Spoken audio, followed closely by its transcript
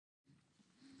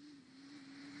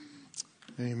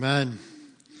Amen.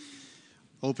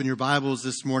 Open your Bibles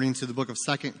this morning to the book of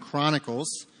 2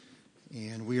 Chronicles,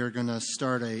 and we are going to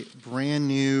start a brand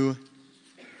new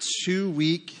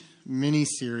 2-week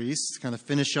mini-series to kind of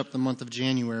finish up the month of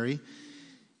January.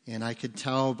 And I could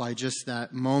tell by just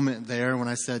that moment there when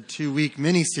I said 2-week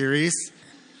mini-series,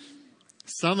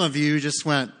 some of you just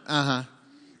went,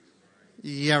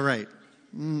 yeah, right.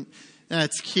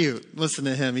 That's cute. Listen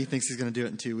to him. He thinks he's going to do it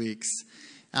in 2 weeks.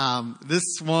 This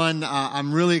one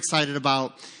I'm really excited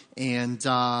about, and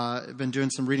I've been doing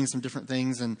some reading, some different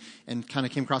things, and kind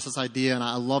of came across this idea, and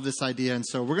I love this idea. And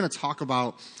so we're going to talk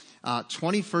about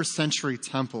 21st century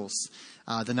temples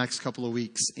the next couple of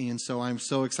weeks. And so I'm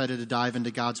so excited to dive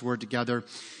into God's Word together.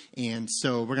 And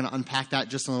so we're going to unpack that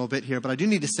just a little bit here. But I do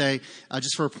need to say,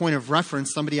 just for a point of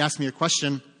reference, somebody asked me a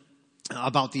question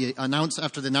about the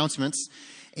after the announcements.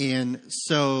 And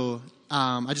so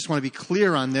I just want to be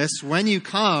clear on this. When you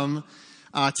come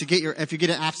to get if you get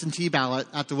an absentee ballot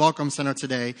at the Welcome Center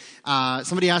today,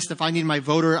 somebody asked if I need my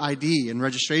voter ID and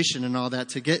registration and all that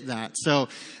to get that. So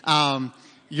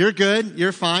you're good.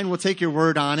 You're fine. We'll take your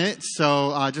word on it.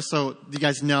 So just so you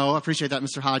guys know, I appreciate that,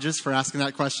 Mr. Hodges, for asking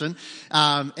that question.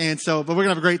 But we're going to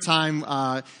have a great time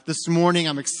this morning.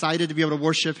 I'm excited to be able to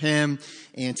worship Him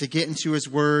and to get into His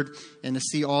Word and to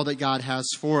see all that God has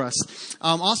for us.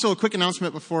 Also, a quick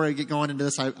announcement before I get going into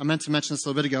this. I meant to mention this a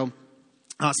little bit ago.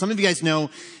 Some of you guys know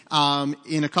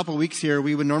in a couple of weeks here,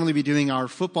 we would normally be doing our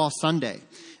Football Sunday.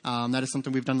 That is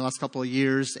something we've done the last couple of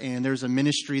years, and there's a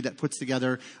ministry that puts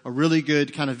together a really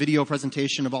good kind of video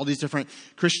presentation of all these different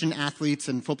Christian athletes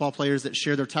and football players that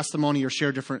share their testimony or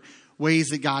share different ways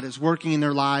that God is working in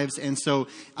their lives. And so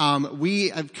we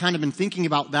have kind of been thinking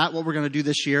about that, what we're going to do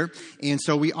this year. And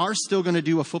so we are still going to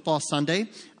do a Football Sunday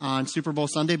on Super Bowl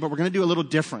Sunday, but we're going to do a little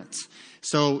different.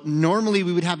 So normally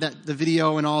we would have the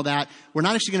video and all that. We're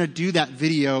not actually going to do that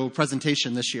video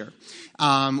presentation this year.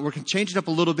 We're going to change it up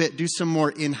a little bit, do some more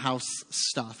in-house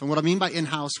stuff. And what I mean by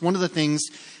in-house, one of the things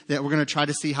that we're going to try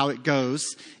to see how it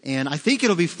goes, and I think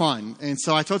it'll be fun. And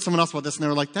so I told someone else about this, and they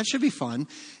were like, that should be fun.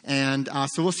 And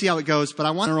so we'll see how it goes. But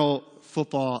I want general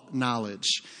football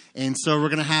knowledge. And so we're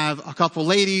going to have a couple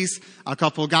ladies, a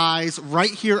couple guys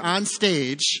right here on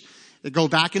stage that go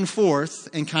back and forth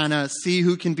and kind of see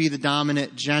who can be the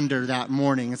dominant gender that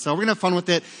morning. And so we're going to have fun with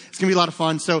it. It's going to be a lot of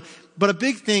fun. But a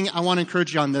big thing I want to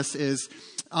encourage you on this is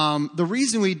one of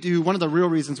the real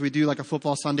reasons we do like a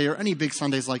Football Sunday or any big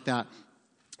Sundays like that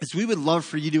is we would love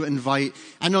for you to invite.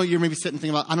 I know you're maybe sitting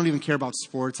thinking about, I don't even care about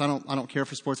sports. I don't care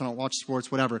for sports. I don't watch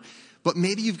sports, whatever. But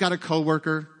maybe you've got a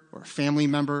coworker or a family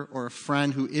member or a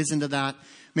friend who is into that.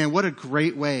 Man, what a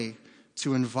great way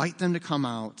to invite them to come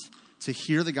out, to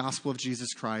hear the gospel of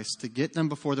Jesus Christ, to get them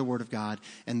before the Word of God,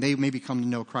 and they maybe come to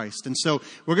know Christ. And so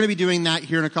we're going to be doing that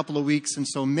here in a couple of weeks, and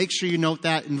so make sure you note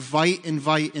that.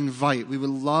 Invite. We would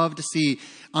love to see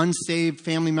unsaved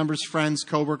family members, friends,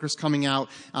 coworkers coming out.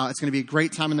 It's going to be a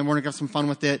great time in the morning. Have some fun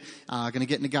with it. Going to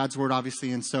get into God's Word,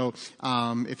 obviously. And so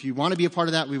if you want to be a part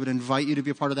of that, we would invite you to be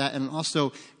a part of that. And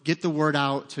also get the word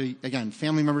out to, again,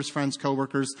 family members, friends,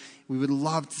 coworkers. We would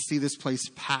love to see this place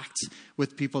packed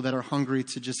with people that are hungry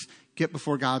to just get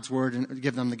before God's Word and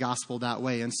give them the gospel that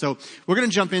way. And so we're going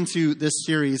to jump into this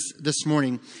series this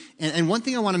morning. And one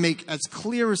thing I want to make as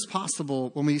clear as possible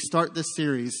when we start this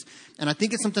series, and I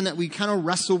think it's something that we kind of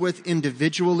wrestle with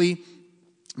individually,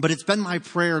 but it's been my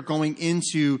prayer going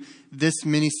into this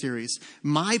mini-series.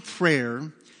 My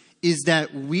prayer is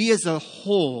that we as a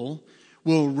whole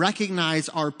will recognize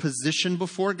our position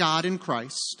before God in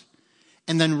Christ,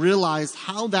 and then realize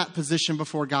how that position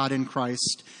before God in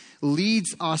Christ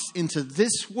leads us into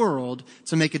this world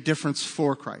to make a difference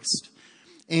for Christ.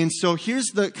 And so here's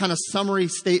the kind of summary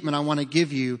statement I want to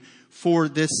give you for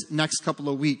this next couple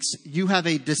of weeks. You have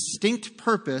a distinct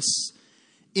purpose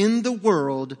in the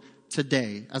world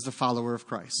today as a follower of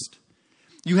Christ.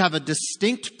 You have a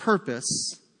distinct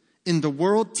purpose in the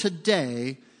world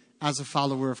today as a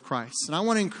follower of Christ. And I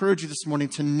want to encourage you this morning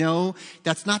to know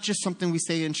that's not just something we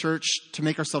say in church to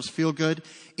make ourselves feel good.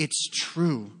 It's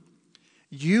true.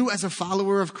 You as a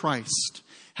follower of Christ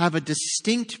have a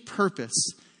distinct purpose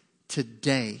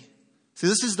today. See,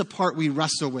 this is the part we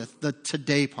wrestle with, the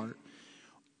today part.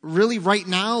 Really right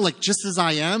now, like just as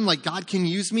I am, like God can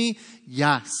use me?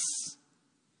 Yes.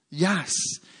 Yes.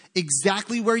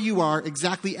 Exactly where you are,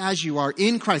 exactly as you are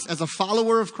in Christ, as a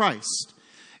follower of Christ,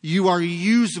 you are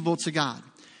usable to God.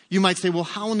 You might say, well,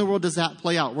 how in the world does that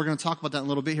play out? We're going to talk about that in a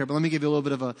little bit here, but let me give you a little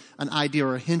bit of an idea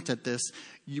or a hint at this.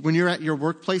 When you're at your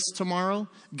workplace tomorrow,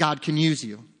 God can use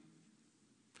you.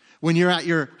 When you're at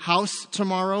your house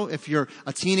tomorrow, if you're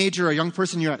a teenager or a young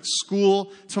person, you're at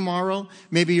school tomorrow.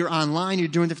 Maybe you're online, you're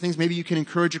doing different things. Maybe you can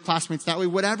encourage your classmates that way.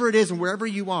 Whatever it is and wherever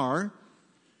you are,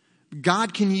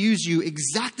 God can use you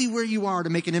exactly where you are to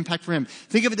make an impact for Him.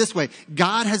 Think of it this way.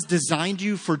 God has designed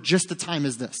you for just a time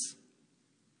as this.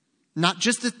 Not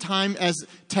just a time as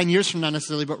 10 years from now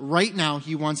necessarily, but right now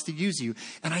He wants to use you.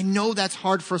 And I know that's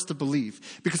hard for us to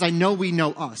believe because I know we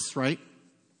know us, right?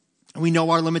 We know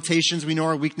our limitations. We know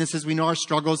our weaknesses. We know our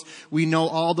struggles. We know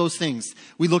all those things.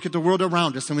 We look at the world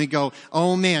around us and we go,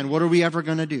 oh man, what are we ever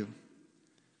going to do?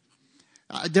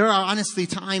 There are honestly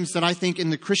times that I think in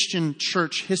the Christian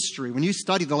church history, when you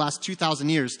study the last 2,000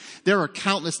 years, there are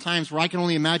countless times where I can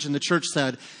only imagine the church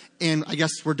said, and I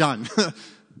guess we're done.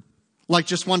 Like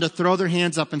just wanted to throw their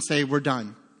hands up and say, we're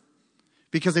done.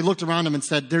 Because they looked around them and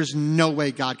said, there's no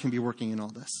way God can be working in all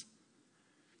this.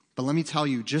 But let me tell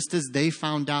you, just as they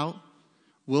found out,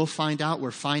 we'll find out,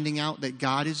 we're finding out that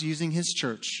God is using His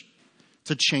church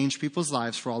to change people's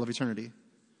lives for all of eternity.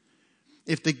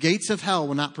 If the gates of hell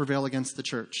will not prevail against the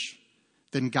church,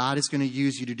 then God is going to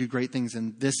use you to do great things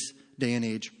in this day and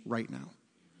age right now.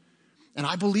 And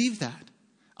I believe that.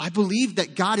 I believe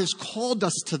that God has called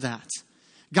us to that.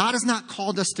 God has not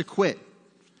called us to quit.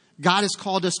 God has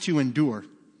called us to endure.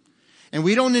 And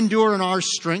we don't endure in our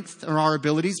strength or our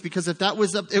abilities, because if it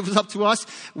was up to us,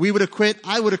 we would have quit.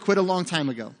 I would have quit a long time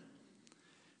ago.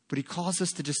 But He calls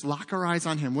us to just lock our eyes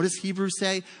on Him. What does Hebrews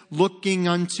say? Looking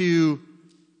unto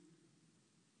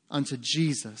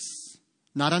Jesus.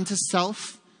 Not unto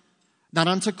self, not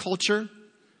unto culture,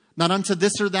 not unto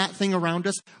this or that thing around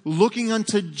us. Looking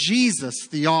unto Jesus,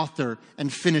 the author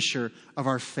and finisher of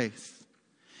our faith.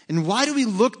 And why do we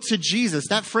look to Jesus?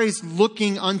 That phrase,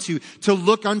 looking unto, to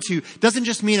look unto, doesn't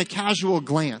just mean a casual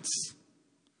glance.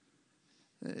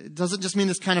 It doesn't just mean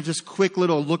this kind of just quick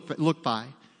little look by.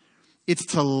 It's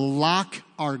to lock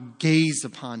our gaze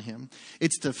upon Him.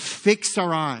 It's to fix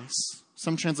our eyes.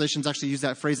 Some translations actually use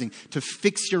that phrasing, to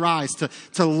fix your eyes,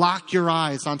 to lock your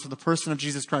eyes onto the person of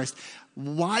Jesus Christ.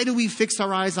 Why do we fix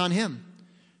our eyes on Him?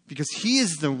 Because He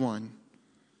is the one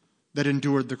that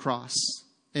endured the cross.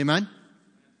 Amen?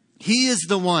 He is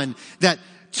the one that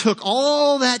took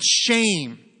all that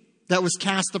shame that was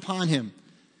cast upon Him.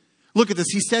 Look at this.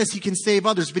 He says He can save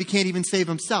others, but He can't even save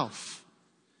Himself.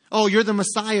 Oh, you're the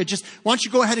Messiah. Why don't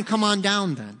you go ahead and come on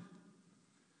down then?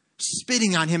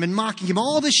 Spitting on Him and mocking Him.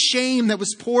 All the shame that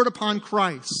was poured upon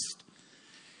Christ.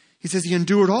 He says He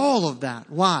endured all of that.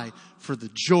 Why? For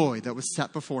the joy that was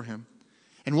set before Him.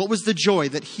 And what was the joy?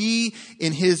 That He,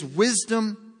 in His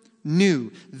wisdom,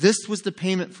 knew this was the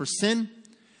payment for sin.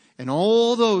 And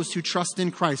all those who trust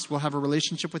in Christ will have a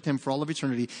relationship with Him for all of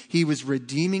eternity. He was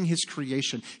redeeming His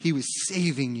creation. He was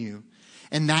saving you.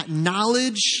 And that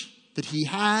knowledge that He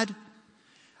had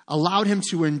allowed Him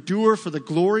to endure for the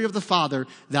glory of the Father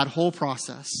that whole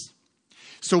process.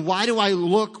 So why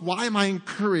am I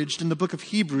encouraged in the book of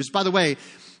Hebrews? By the way,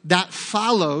 that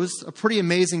follows a pretty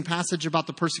amazing passage about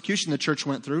the persecution the church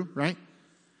went through, right?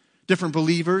 Different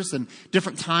believers and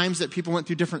different times that people went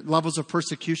through different levels of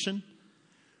persecution.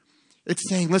 It's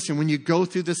saying, listen, when you go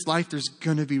through this life, there's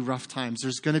going to be rough times.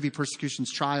 There's going to be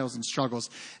persecutions, trials, and struggles.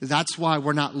 That's why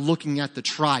we're not looking at the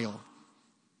trial.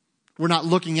 We're not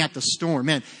looking at the storm.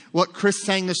 Man, what Chris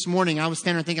sang this morning, I was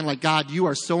standing there thinking like, God, you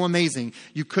are so amazing.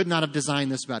 You could not have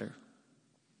designed this better.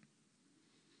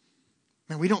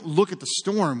 Man, we don't look at the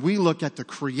storm. We look at the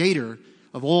Creator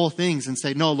of all things and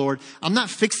say, no, Lord, I'm not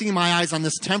fixing my eyes on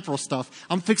this temporal stuff.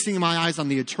 I'm fixing my eyes on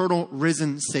the eternal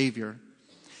risen Savior.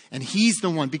 And He's the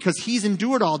one, because He's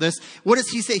endured all this. What does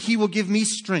He say? He will give me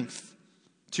strength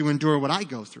to endure what I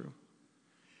go through.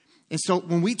 And so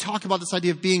when we talk about this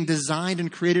idea of being designed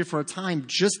and created for a time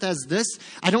just as this,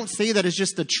 I don't say that as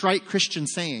just a trite Christian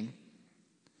saying.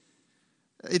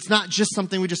 It's not just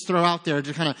something we just throw out there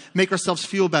to kind of make ourselves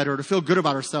feel better, or to feel good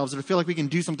about ourselves, or to feel like we can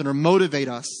do something or motivate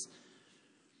us.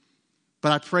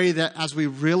 But I pray that as we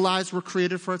realize we're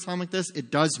created for a time like this, it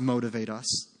does motivate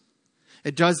us.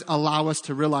 It does allow us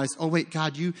to realize, oh wait,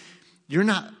 God, you're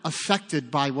not affected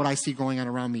by what I see going on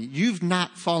around me. You've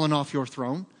not fallen off your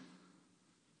throne.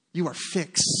 You are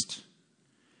fixed.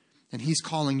 And He's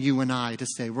calling you and I to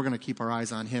say, we're going to keep our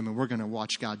eyes on Him and we're going to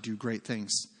watch God do great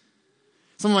things.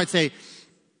 Someone might say,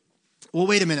 well,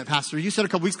 wait a minute, Pastor. You said a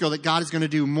couple weeks ago that God is going to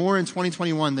do more in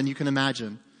 2021 than you can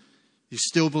imagine. You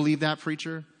still believe that,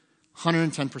 preacher?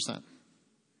 110%.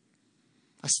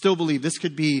 I still believe this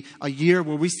could be a year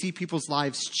where we see people's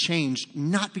lives changed,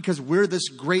 not because we're this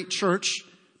great church.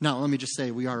 Now, let me just say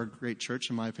we are a great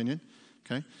church, in my opinion.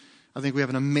 Okay, I think we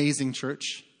have an amazing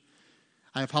church.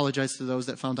 I apologize to those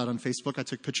that found out on Facebook I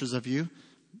took pictures of you.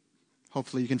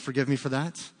 Hopefully you can forgive me for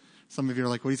that. Some of you are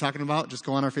like, what are you talking about? Just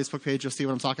go on our Facebook page. You'll see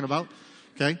what I'm talking about.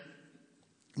 Okay?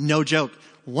 No joke.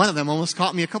 One of them almost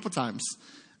caught me a couple times.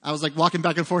 I was like walking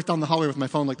back and forth down the hallway with my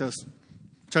phone like this,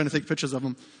 trying to take pictures of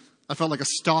them. I felt like a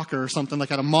stalker or something,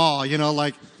 like at a mall,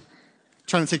 like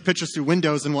trying to take pictures through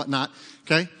windows and whatnot.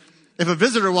 Okay? If a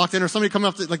visitor walked in or somebody coming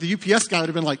up, like the UPS guy would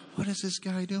have been like, what is this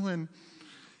guy doing?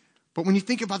 But when you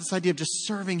think about this idea of just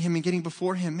serving him and getting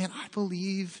before him, man, I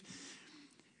believe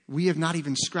we have not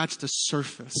even scratched the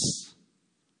surface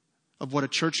of what a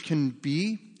church can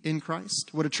be in Christ,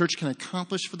 what a church can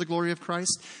accomplish for the glory of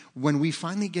Christ when we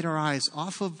finally get our eyes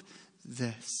off of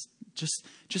this,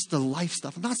 just the life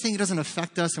stuff. I'm not saying it doesn't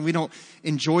affect us and we don't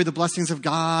enjoy the blessings of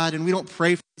God and we don't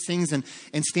pray for these things and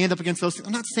stand up against those things.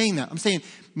 I'm not saying that. I'm saying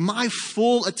my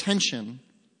full attention,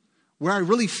 where I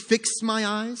really fix my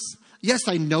eyes. Yes,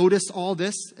 I notice all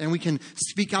this and we can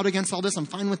speak out against all this. I'm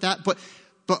fine with that. But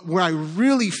where I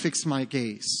really fix my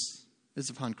gaze is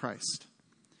upon Christ.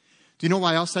 Do you know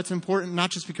why else that's important? Not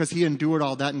just because he endured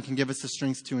all that and can give us the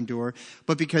strength to endure,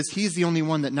 but because he's the only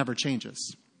one that never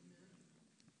changes.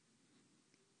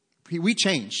 We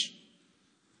change.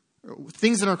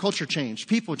 Things in our culture change.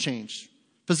 People change.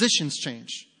 Positions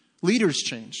change. Leaders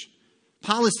change.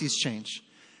 Policies change.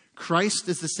 Christ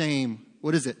is the same.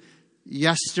 What is it?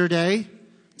 Yesterday,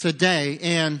 today,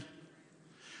 and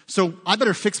so I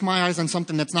better fix my eyes on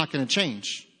something that's not going to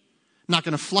change. Not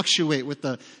going to fluctuate with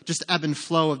the just ebb and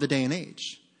flow of the day and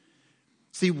age.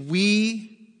 See,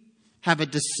 we have a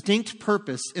distinct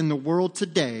purpose in the world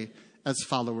today as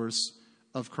followers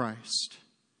of Christ.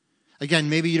 Again,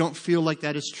 maybe you don't feel like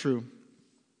that is true.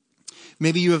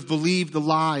 Maybe you have believed the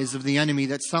lies of the enemy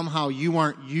that somehow you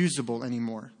aren't usable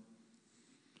anymore.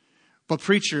 But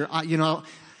preacher,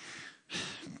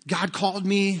 God called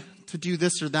me to do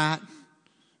this or that.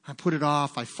 I put it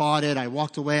off. I fought it. I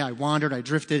walked away. I wandered. I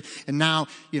drifted. And now,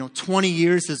 20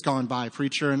 years has gone by,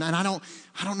 preacher. And I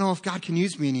don't know if God can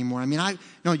use me anymore.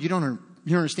 No, you don't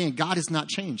understand. God has not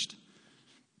changed.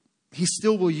 He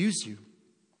still will use you.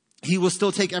 He will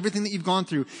still take everything that you've gone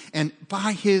through and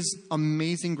by his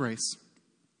amazing grace,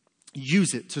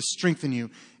 use it to strengthen you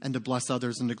and to bless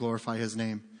others and to glorify his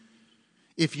name.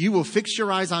 If you will fix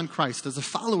your eyes on Christ as a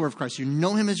follower of Christ, you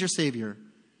know him as your Savior,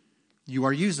 you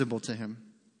are usable to him.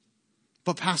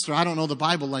 But pastor, I don't know the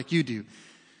Bible like you do.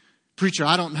 Preacher,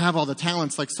 I don't have all the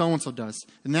talents like so-and-so does.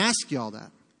 And ask you all that.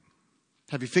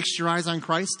 Have you fixed your eyes on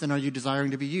Christ and are you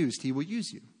desiring to be used? He will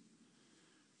use you.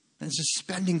 And it's just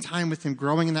spending time with him,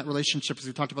 growing in that relationship as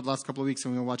we talked about the last couple of weeks,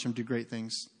 and we'll watch him do great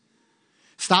things.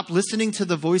 Stop listening to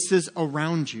the voices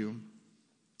around you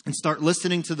and start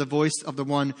listening to the voice of the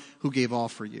one who gave all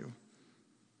for you.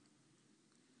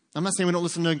 I'm not saying we don't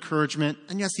listen to encouragement,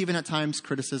 and yes, even at times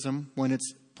criticism when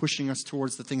it's pushing us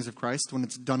towards the things of Christ, when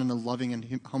it's done in a loving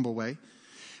and humble way.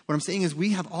 What I'm saying is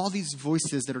we have all these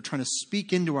voices that are trying to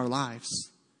speak into our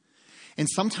lives. And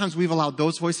sometimes we've allowed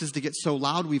those voices to get so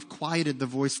loud, we've quieted the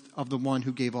voice of the one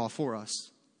who gave all for us.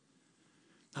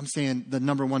 I'm saying the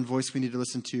number one voice we need to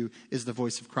listen to is the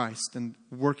voice of Christ and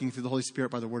working through the Holy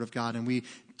Spirit by the Word of God. And we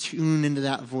tune into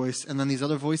that voice. And then these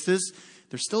other voices,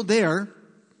 they're still there.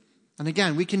 And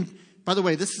again, we can, by the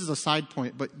way, this is a side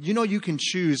point, but you can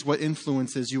choose what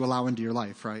influences you allow into your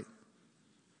life, right?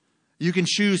 You can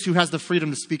choose who has the freedom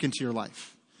to speak into your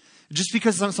life. Just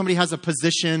because somebody has a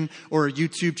position or a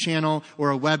YouTube channel or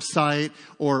a website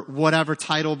or whatever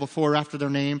title before or after their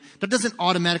name, that doesn't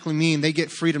automatically mean they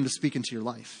get freedom to speak into your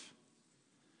life.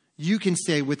 You can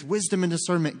say, with wisdom and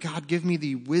discernment, God, give me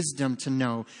the wisdom to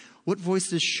know what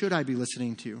voices should I be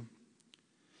listening to.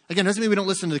 Again, it doesn't mean we don't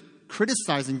listen to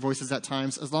criticizing voices at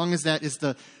times, as long as that is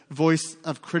the voice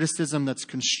of criticism that's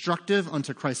constructive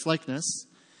unto Christ-likeness,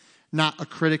 not a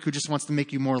critic who just wants to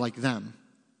make you more like them.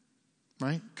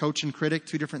 Right? Coach and critic,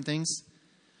 two different things.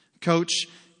 Coach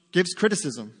gives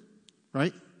criticism,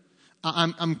 right?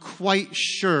 I'm quite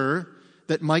sure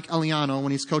that Mike Eliano,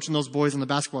 when he's coaching those boys on the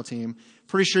basketball team,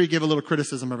 pretty sure he give a little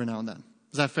criticism every now and then.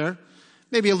 Is that fair?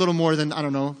 Maybe a little more than, I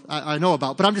don't know, I know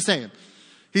about, but I'm just saying.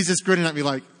 He's just grinning at me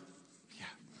like, yeah.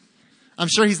 I'm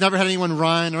sure he's never had anyone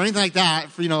run or anything like that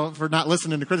for not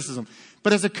listening to criticism.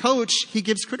 But as a coach, he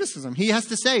gives criticism. He has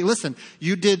to say, listen,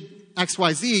 you did X,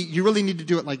 Y, Z, you really need to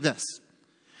do it like this.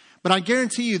 But I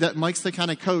guarantee you that Mike's the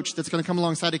kind of coach that's going to come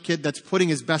alongside a kid that's putting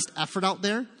his best effort out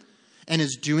there and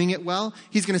is doing it well.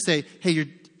 He's going to say, hey,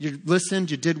 you listened,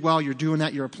 you did well, you're doing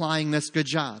that, you're applying this, good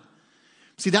job.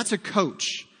 See, that's a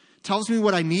coach. Tells me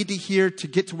what I need to hear to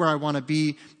get to where I want to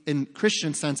be in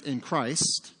Christian sense in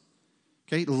Christ.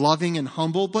 Okay, loving and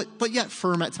humble, but yet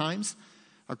firm at times.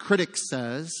 A critic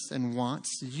says and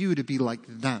wants you to be like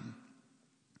them.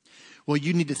 Well,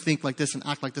 you need to think like this and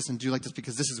act like this and do like this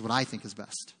because this is what I think is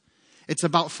best. It's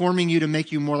about forming you to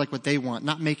make you more like what they want,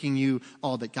 not making you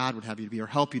all that God would have you to be or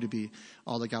help you to be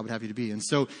all that God would have you to be. And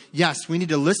so, yes, we need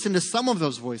to listen to some of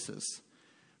those voices.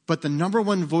 But the number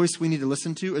one voice we need to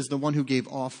listen to is the one who gave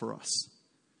all for us.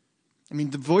 I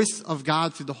mean, the voice of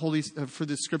God through for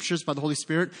the scriptures by the Holy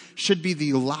Spirit should be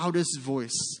the loudest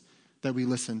voice that we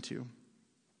listen to.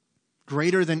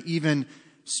 Greater than even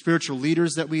spiritual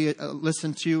leaders that we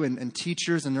listen to and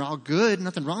teachers, and they're all good,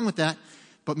 nothing wrong with that.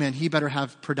 But man, he better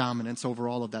have predominance over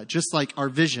all of that. Just like our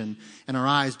vision and our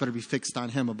eyes better be fixed on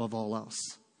him above all else.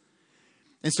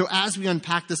 And so as we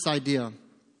unpack this idea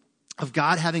of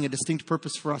God having a distinct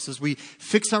purpose for us, as we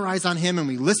fix our eyes on him and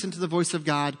we listen to the voice of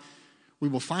God, we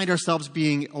will find ourselves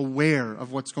being aware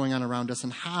of what's going on around us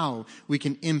and how we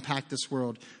can impact this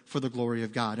world for the glory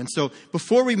of God. And so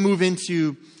before we move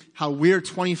into how we're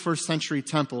 21st century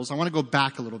temples, I want to go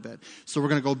back a little bit. So we're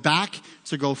going to go back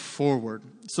to go forward.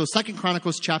 So 2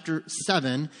 Chronicles chapter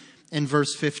 7 and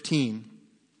verse 15.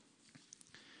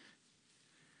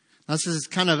 Now, this is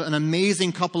kind of an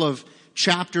amazing couple of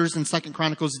chapters in 2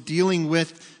 Chronicles dealing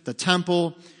with the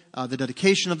temple, the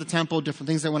dedication of the temple, different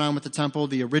things that went on with the temple,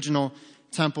 the original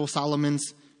temple,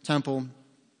 Solomon's temple.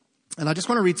 And I just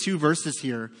want to read 2 verses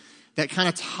here that kind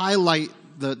of highlight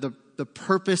the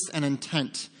purpose and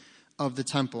intent of the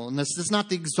temple. And this is not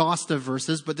the exhaustive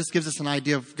verses, but this gives us an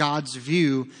idea of God's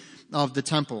view of the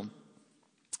temple.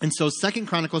 And so 2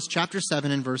 Chronicles chapter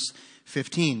 7 and verse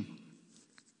 15.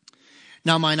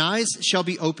 Now mine eyes shall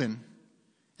be open,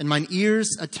 and mine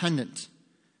ears attent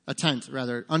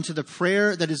unto the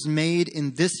prayer that is made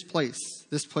in this place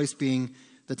being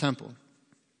the temple.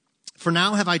 For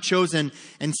now have I chosen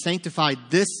and sanctified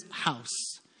this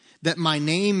house, that my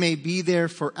name may be there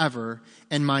forever,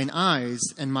 and mine eyes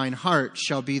and mine heart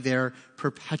shall be there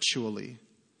perpetually.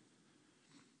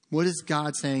 What is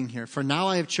God saying here? For now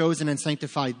I have chosen and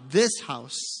sanctified this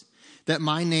house, that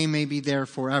my name may be there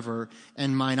forever,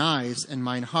 and mine eyes and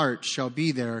mine heart shall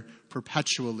be there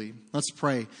perpetually. Let's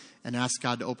pray and ask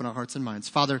God to open our hearts and minds.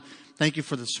 Father, thank you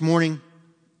for this morning.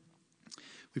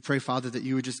 We pray, Father, that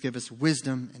you would just give us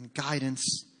wisdom and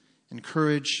guidance and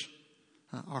courage,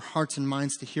 our hearts and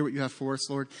minds to hear what you have for us,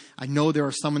 Lord. I know there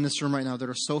are some in this room right now that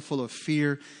are so full of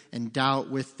fear and doubt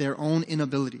with their own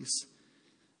inabilities.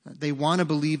 They want to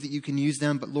believe that you can use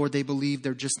them, but Lord, they believe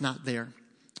they're just not there.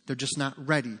 They're just not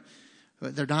ready.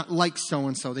 They're not like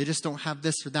so-and-so. They just don't have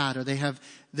this or that, or they have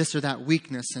this or that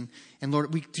weakness. And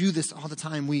Lord, we do this all the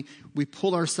time. We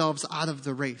pull ourselves out of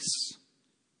the race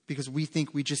because we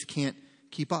think we just can't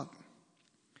keep up.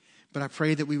 But I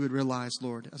pray that we would realize,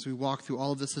 Lord, as we walk through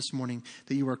all of this morning,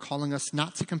 that you are calling us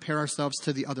not to compare ourselves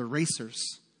to the other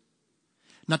racers,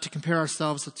 not to compare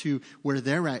ourselves to where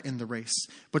they're at in the race,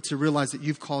 but to realize that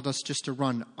you've called us just to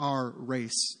run our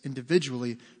race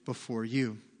individually before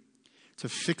you, to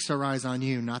fix our eyes on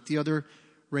you, not the other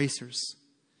racers.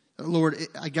 Lord,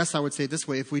 I guess I would say it this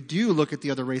way. If we do look at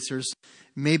the other racers,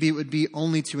 maybe it would be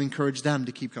only to encourage them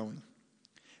to keep going.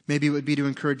 Maybe it would be to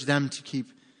encourage them to keep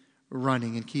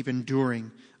running and keep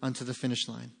enduring unto the finish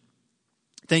line.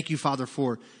 Thank you, Father,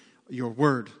 for your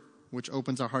word, which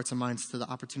opens our hearts and minds to the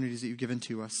opportunities that you've given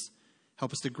to us.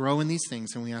 Help us to grow in these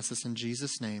things, and we ask this in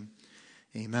Jesus' name.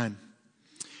 Amen.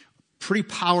 Pretty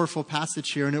powerful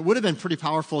passage here, and it would have been pretty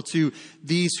powerful to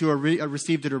these who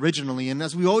received it originally. And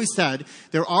as we always said,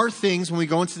 there are things when we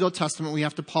go into the Old Testament we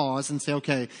have to pause and say,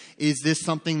 okay, is this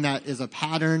something that is a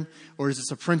pattern or is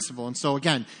this a principle? And so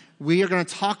again, we are going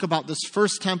to talk about this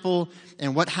first temple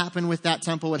and what happened with that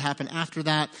temple, what happened after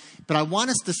that. But I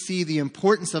want us to see the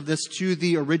importance of this to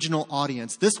the original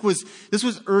audience. This was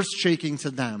earth-shaking to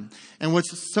them. And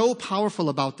what's so powerful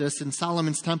about this in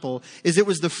Solomon's temple is it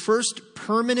was the first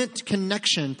permanent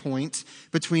connection point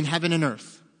between heaven and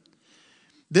earth.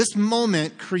 This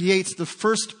moment creates the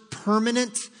first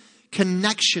permanent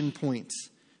connection point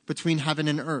between heaven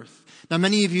and earth. Now,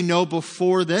 many of you know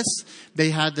before this, they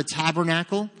had the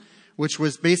tabernacle, which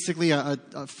was basically a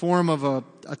form of a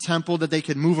temple that they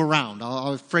could move around.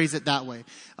 I'll phrase it that way.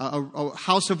 A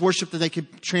house of worship that they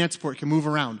could transport, can move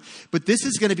around. But this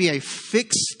is going to be a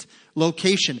fixed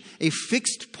location, a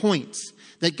fixed point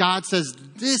that God says,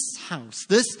 this house,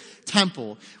 this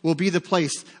temple will be the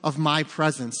place of my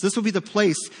presence. This will be the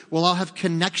place where I'll have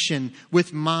connection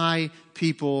with my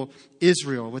people,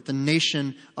 Israel, with the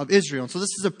nation of Israel. And so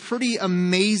this is a pretty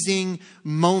amazing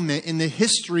moment in the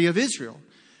history of Israel.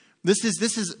 This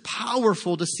is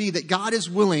powerful to see that God is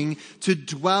willing to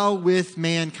dwell with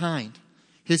mankind.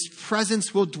 His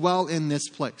presence will dwell in this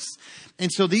place.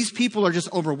 And so these people are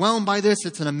just overwhelmed by this.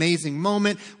 It's an amazing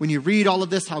moment. When you read all of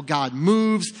this, how God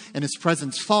moves and his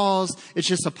presence falls, it's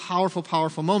just a powerful,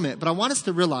 powerful moment. But I want us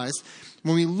to realize,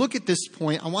 when we look at this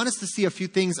point, I want us to see a few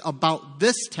things about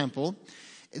this temple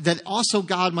that also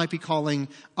God might be calling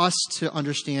us to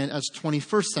understand as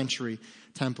 21st century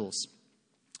temples.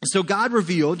 So God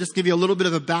revealed, just to give you a little bit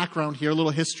of a background here, a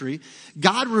little history.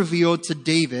 God revealed to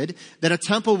David that a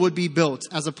temple would be built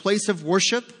as a place of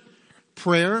worship,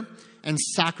 prayer, and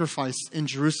sacrifice in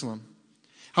Jerusalem.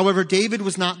 However, David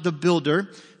was not the builder,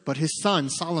 but his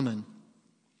son, Solomon.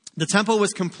 The temple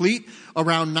was complete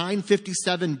around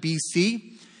 957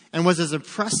 BC and was as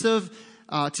impressive,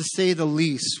 to say the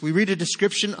least. We read a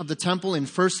description of the temple in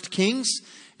 1 Kings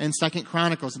and 2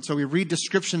 Chronicles. And so we read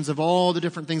descriptions of all the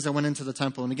different things that went into the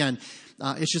temple. And again,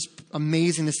 it's just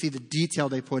amazing to see the detail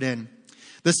they put in.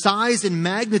 The size and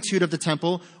magnitude of the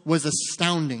temple was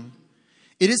astounding.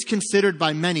 It is considered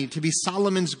by many to be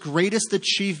Solomon's greatest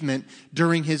achievement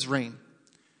during his reign.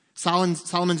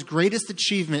 Solomon's greatest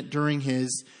achievement during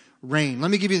his reign. Let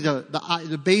me give you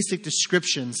the basic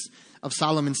descriptions of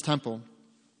Solomon's temple.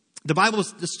 The Bible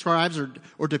describes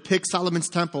or depicts Solomon's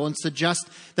temple and suggests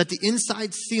that the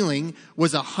inside ceiling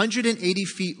was 180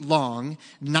 feet long,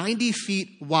 90 feet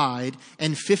wide,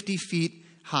 and 50 feet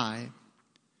high.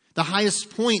 The highest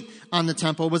point on the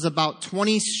temple was about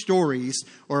 20 stories,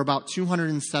 or about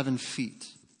 207 feet.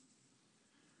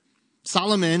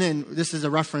 Solomon, and this is a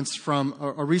reference from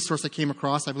a resource I came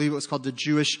across, I believe it was called the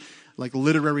Jewish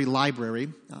Literary Library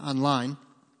online.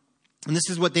 And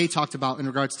this is what they talked about in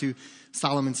regards to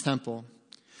Solomon's temple.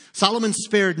 Solomon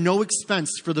spared no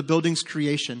expense for the building's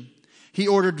creation. He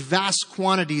ordered vast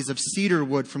quantities of cedar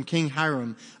wood from King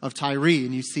Hiram of Tyre,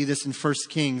 and you see this in 1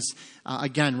 Kings,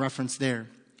 again, referenced there.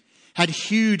 Had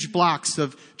huge blocks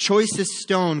of choicest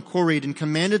stone quarried and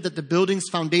commanded that the building's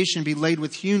foundation be laid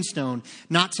with hewn stone,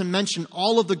 not to mention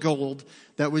all of the gold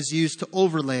that was used to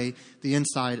overlay the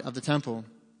inside of the temple.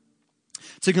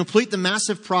 To complete the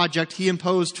massive project, he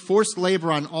imposed forced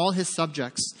labor on all his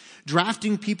subjects,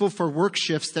 drafting people for work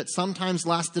shifts that sometimes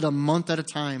lasted a month at a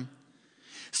time.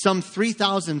 Some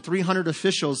 3,300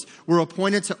 officials were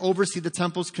appointed to oversee the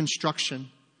temple's construction.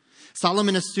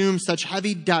 Solomon assumed such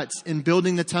heavy debts in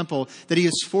building the temple that he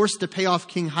is forced to pay off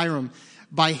King Hiram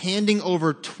by handing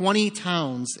over 20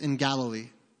 towns in Galilee.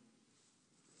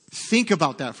 Think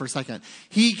about that for a second.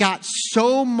 He got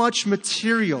so much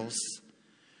materials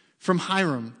from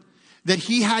Hiram that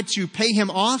he had to pay him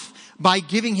off by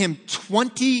giving him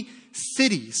 20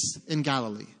 cities in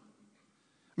Galilee.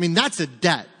 I mean, that's a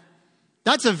debt.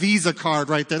 That's a Visa card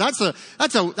right there. That's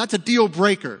a deal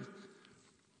breaker.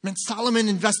 Man, Solomon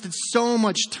invested so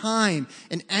much time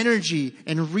and energy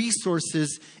and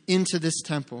resources into this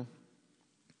temple.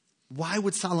 Why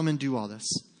would Solomon do all this?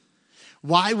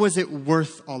 Why was it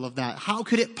worth all of that? How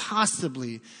could it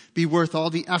possibly be worth all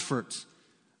the effort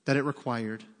that it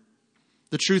required?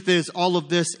 The truth is, all of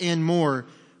this and more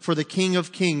for the King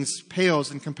of Kings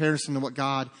pales in comparison to what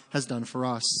God has done for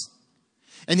us.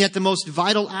 And yet the most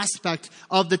vital aspect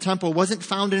of the temple wasn't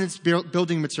found in its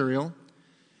building material,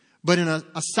 but in a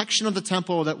section of the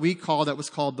temple that was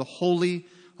called the Holy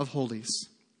of Holies.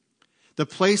 The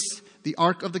place the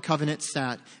Ark of the Covenant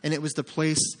sat, and it was the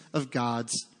place of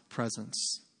God's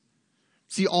presence.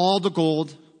 See, all the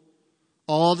gold,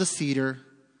 all the cedar,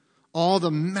 all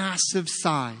the massive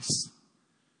size,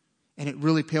 and it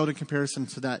really paled in comparison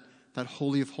to that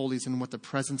Holy of Holies and what the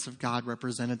presence of God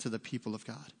represented to the people of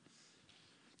God.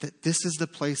 That this is the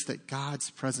place that God's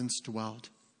presence dwelled.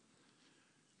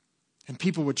 And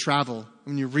people would travel.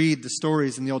 When you read the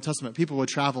stories in the Old Testament, people would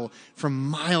travel from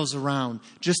miles around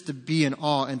just to be in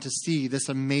awe and to see this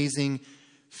amazing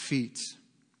feat.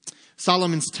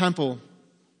 Solomon's temple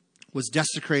was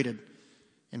desecrated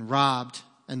and robbed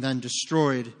and then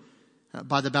destroyed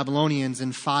by the Babylonians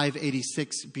in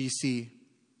 586 BC.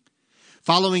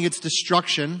 Following its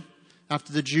destruction,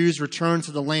 after the Jews returned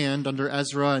to the land under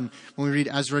Ezra, and when we read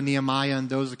Ezra, Nehemiah, and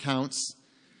those accounts,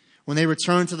 when they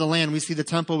returned to the land, we see the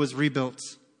temple was rebuilt.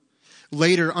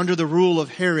 Later, under the rule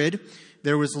of Herod,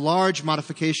 there was large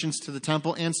modifications to the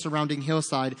temple and surrounding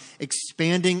hillside,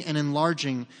 expanding and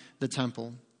enlarging the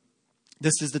temple.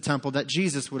 This is the temple that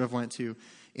Jesus would have went to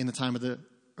in the time of the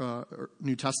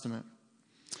New Testament.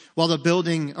 While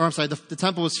the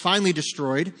temple was finally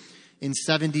destroyed in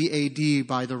 70 AD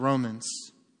by the Romans.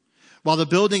 While the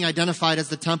building identified as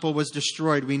the temple was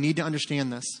destroyed, we need to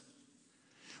understand this.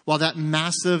 While that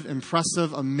massive,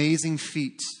 impressive, amazing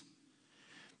feat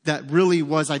that really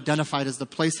was identified as the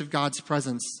place of God's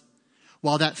presence,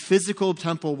 while that physical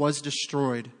temple was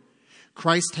destroyed,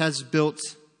 Christ has built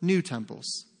new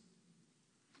temples,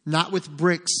 not with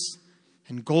bricks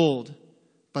and gold,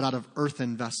 but out of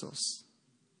earthen vessels.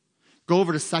 Go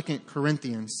over to 2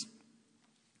 Corinthians.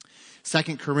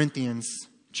 2 Corinthians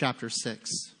chapter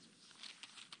 6.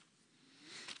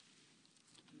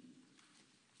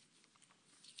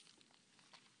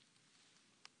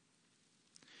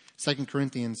 2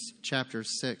 Corinthians chapter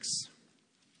 6.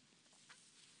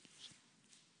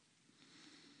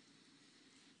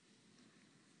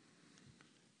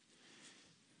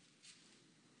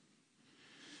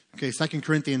 Okay, 2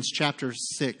 Corinthians chapter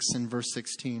 6 and verse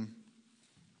 16.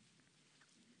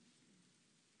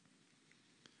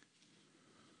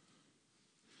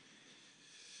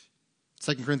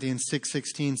 Second Corinthians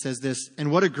 6:16 says this, "And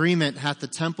what agreement hath the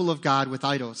temple of God with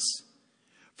idols?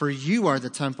 For you are the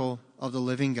temple of the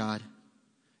living God.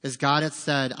 As God hath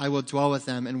said, I will dwell with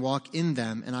them and walk in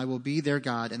them, and I will be their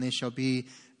God, and they shall be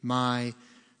my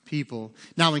people."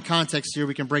 Now, in context here,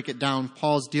 we can break it down.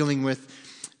 Paul's dealing with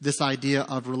this idea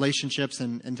of relationships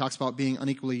and talks about being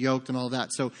unequally yoked and all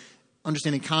that. So,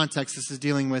 understanding context, this is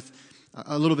dealing with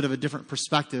a little bit of a different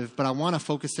perspective, but I want to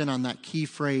focus in on that key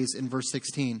phrase in verse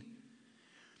 16.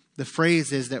 The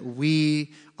phrase is that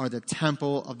we are the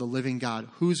temple of the living God.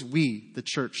 Who's we? The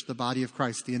church, the body of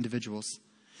Christ, the individuals.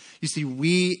 You see,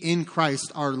 we in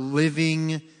Christ are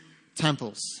living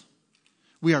temples.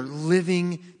 We are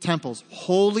living temples,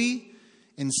 holy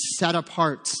and set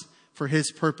apart for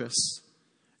His purpose.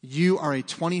 You are a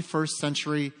 21st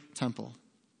century temple.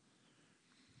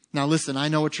 Now listen, I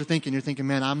know what you're thinking. You're thinking,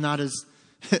 man, I'm not as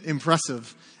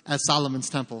impressive as Solomon's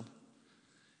temple.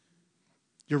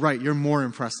 You're right, you're more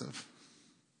impressive.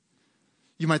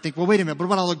 You might think, well, wait a minute, what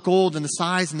about all the gold and the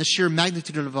size and the sheer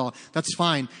magnitude of it all? That's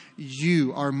fine.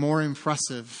 You are more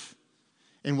impressive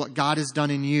in what God has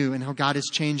done in you and how God has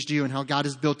changed you and how God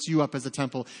has built you up as a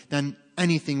temple than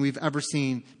anything we've ever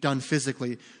seen done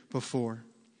physically before.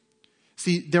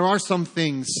 See, there are some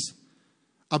things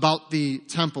about the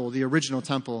temple, the original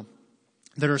temple,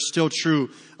 that are still true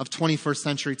of 21st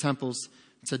century temples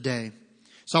today.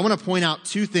 So I want to point out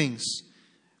two things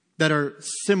that are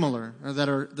similar, or that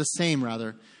are the same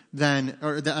rather,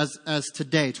 as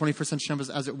today, 21st century temples,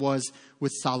 as it was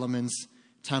with Solomon's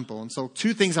temple. And so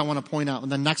two things I want to point out,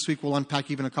 and then next week we'll unpack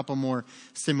even a couple more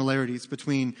similarities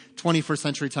between 21st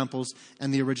century temples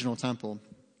and the original temple.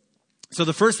 So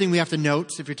the first thing we have to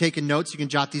note, if you're taking notes, you can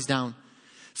jot these down.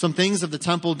 Some things of the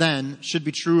temple then should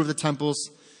be true of the temples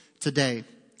today.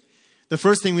 The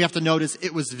first thing we have to note is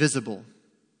it was visible.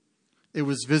 It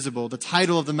was visible. The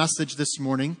title of the message this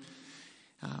morning,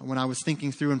 when I was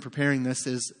thinking through and preparing this,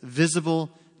 is Visible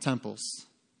Temples.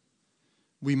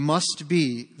 We must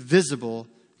be visible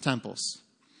temples.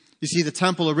 You see, the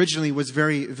temple originally was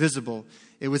very visible.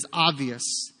 It was obvious.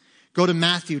 Go to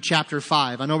Matthew chapter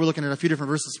 5. I know we're looking at a few different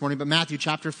verses this morning, but Matthew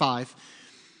chapter 5.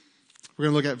 We're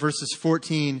going to look at verses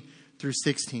 14 through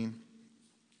 16.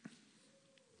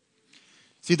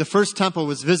 See, the first temple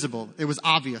was visible. It was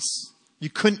obvious. You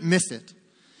couldn't miss it.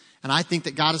 And I think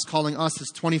that God is calling us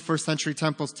as 21st century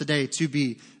temples today to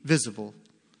be visible.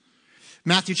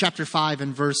 Matthew chapter 5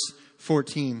 and verse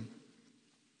 14.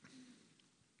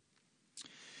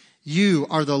 You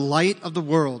are the light of the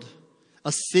world.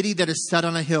 A city that is set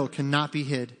on a hill cannot be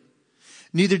hid.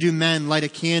 Neither do men light a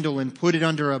candle and put it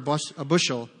under a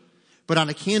bushel, but on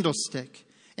a candlestick,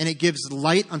 and it gives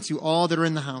light unto all that are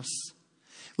in the house.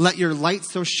 Let your light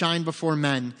so shine before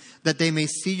men that they may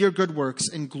see your good works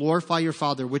and glorify your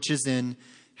Father which is in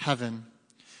heaven.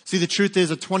 See, the truth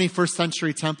is a 21st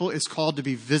century temple is called to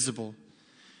be visible.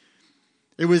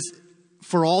 It was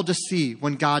for all to see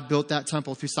when God built that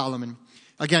temple through Solomon.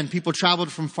 Again, people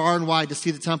traveled from far and wide to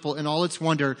see the temple in all its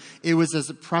wonder. It was as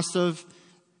impressive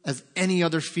as any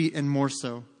other feat and more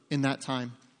so in that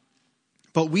time.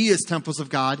 But we as temples of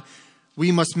God,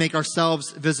 we must make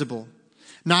ourselves visible.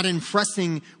 Not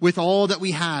impressing with all that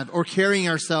we have or carrying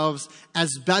ourselves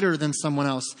as better than someone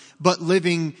else, but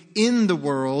living in the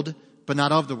world, but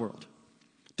not of the world.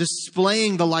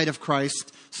 Displaying the light of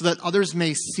Christ so that others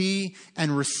may see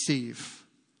and receive.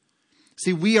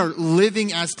 See, we are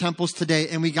living as temples today,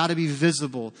 and we got to be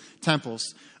visible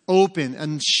temples, open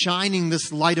and shining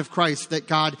this light of Christ that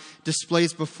God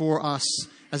displays before us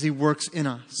as He works in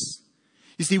us.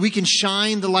 You see, we can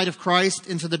shine the light of Christ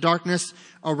into the darkness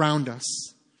around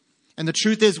us. And the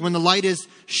truth is, when the light is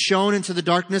shown into the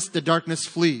darkness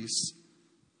flees.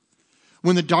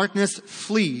 When the darkness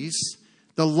flees,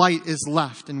 the light is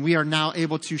left, and we are now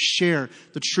able to share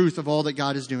the truth of all that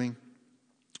God is doing.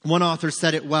 One author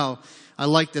said it well. I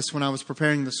liked this when I was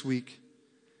preparing this week.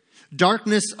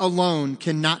 Darkness alone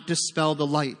cannot dispel the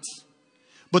light,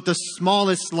 but the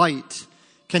smallest light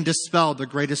can dispel the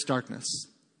greatest darkness.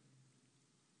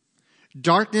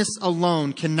 Darkness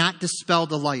alone cannot dispel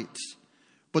the light,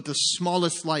 but the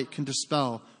smallest light can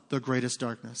dispel the greatest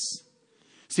darkness.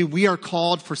 See, we are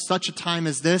called for such a time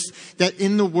as this, that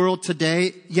in the world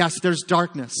today, yes, there's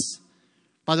darkness.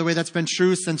 By the way, that's been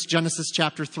true since Genesis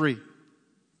chapter 3.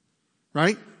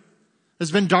 Right?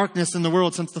 There's been darkness in the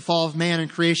world since the fall of man and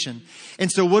creation.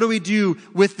 And so what do we do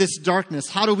with this darkness?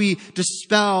 How do we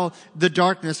dispel the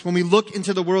darkness? When we look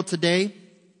into the world today,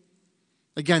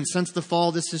 again, since the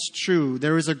fall, this is true.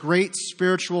 There is a great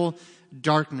spiritual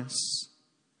darkness.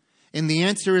 And the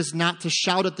answer is not to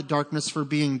shout at the darkness for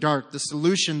being dark. The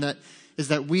solution is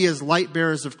that we as light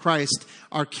bearers of Christ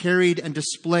are carried and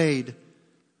displayed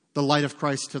the light of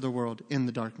Christ to the world in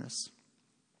the darkness.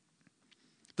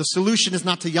 The solution is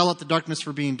not to yell at the darkness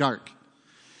for being dark.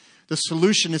 The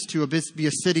solution is to be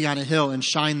a city on a hill and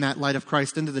shine that light of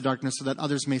Christ into the darkness so that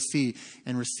others may see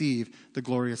and receive the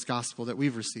glorious gospel that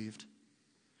we've received.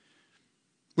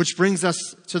 Which brings us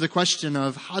to the question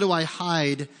of, how do I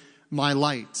hide my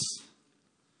light?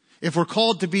 If we're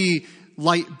called to be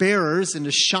light bearers and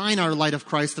to shine our light of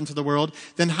Christ into the world,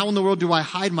 then how in the world do I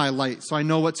hide my light so I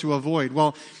know what to avoid?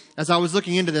 Well, as I was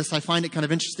looking into this, I find it kind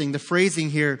of interesting. The phrasing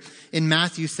here in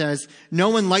Matthew says, no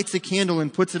one lights a candle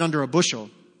and puts it under a bushel.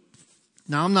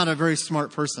 Now, I'm not a very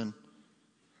smart person,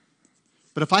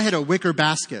 but if I had a wicker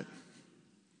basket,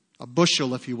 a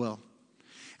bushel, if you will,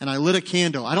 and I lit a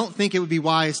candle, I don't think it would be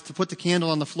wise to put the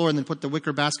candle on the floor and then put the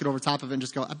wicker basket over top of it and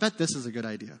just go, I bet this is a good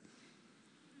idea.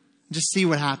 Just see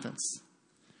what happens.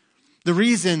 The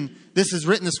reason this is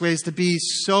written this way is to be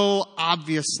so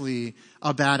obviously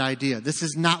a bad idea. This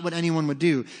is not what anyone would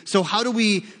do. So how do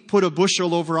we put a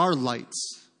bushel over our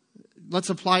lights? Let's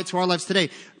apply it to our lives today.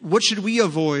 What should we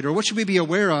avoid, or what should we be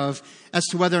aware of as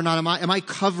to whether or not am I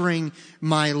covering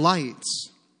my lights?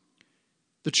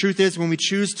 The truth is, when we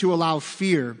choose to allow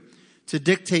fear to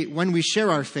dictate when we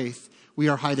share our faith, we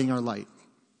are hiding our light.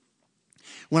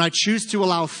 When I choose to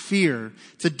allow fear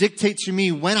to dictate to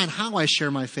me when and how I share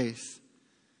my faith,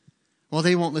 well,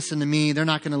 they won't listen to me. They're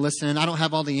not going to listen. I don't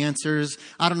have all the answers.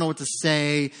 I don't know what to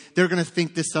say. They're going to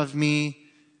think this of me.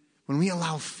 When we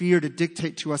allow fear to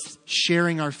dictate to us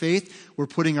sharing our faith, we're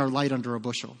putting our light under a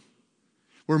bushel.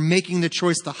 We're making the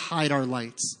choice to hide our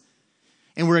lights.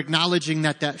 And we're acknowledging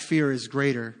that that fear is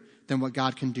greater than what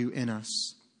God can do in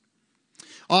us.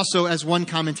 Also, as one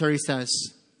commentary says,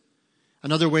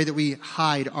 another way that we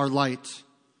hide our light,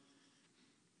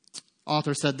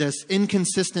 author said this: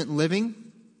 inconsistent living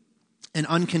and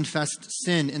unconfessed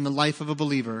sin in the life of a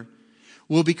believer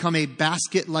will become a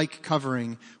basket-like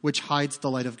covering which hides the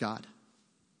light of God.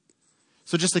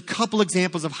 So just a couple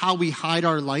examples of how we hide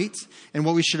our light and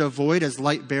what we should avoid as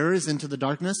light bearers into the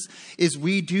darkness is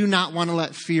we do not want to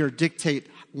let fear dictate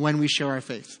when we share our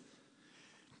faith.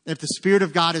 If the Spirit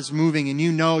of God is moving and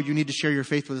you know you need to share your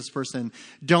faith with this person,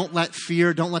 don't let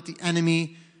fear, don't let the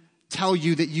enemy tell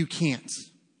you that you can't.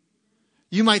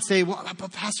 You might say, well,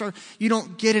 but Pastor, you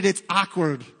don't get it. It's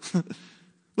awkward.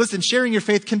 Listen, sharing your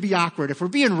faith can be awkward. If we're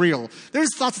being real, there's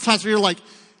lots of times where you're like,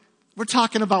 we're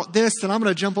talking about this and I'm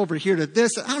going to jump over here to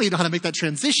this. I don't even know how to make that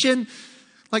transition.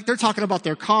 Like they're talking about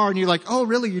their car and you're like, oh,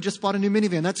 really? You just bought a new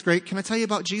minivan. That's great. Can I tell you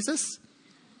about Jesus?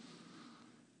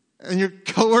 And your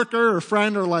coworker or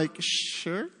friend are like,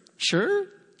 sure,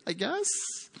 I guess.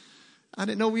 I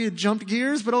didn't know we had jumped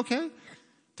gears, but okay.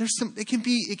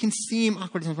 It can seem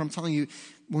awkward. But I'm telling you,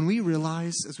 when we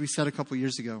realize, as we said a couple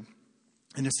years ago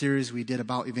in a series we did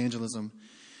about evangelism,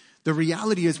 the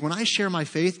reality is when I share my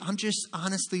faith, I'm just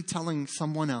honestly telling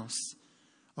someone else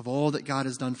of all that God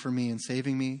has done for me in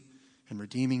saving me and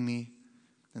redeeming me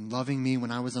and loving me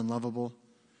when I was unlovable.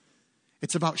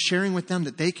 It's about sharing with them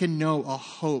that they can know a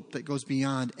hope that goes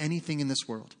beyond anything in this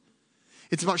world.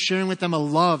 It's about sharing with them a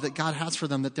love that God has for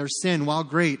them, that their sin, while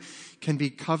great, can be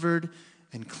covered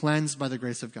and cleansed by the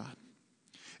grace of God.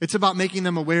 It's about making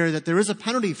them aware that there is a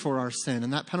penalty for our sin,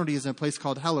 and that penalty is in a place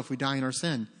called hell if we die in our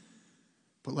sin.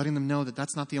 But letting them know that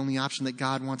that's not the only option, that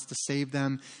God wants to save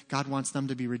them. God wants them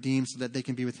to be redeemed so that they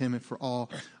can be with Him for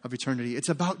all of eternity. It's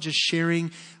about just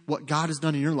sharing what God has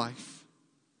done in your life.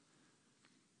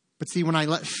 But see, when I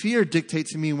let fear dictate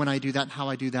to me when I do that and how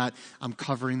I do that, I'm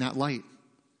covering that light.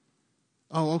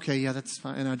 Oh, okay, yeah, that's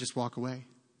fine. And I just walk away.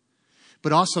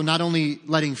 But also not only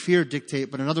letting fear dictate,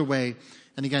 but another way,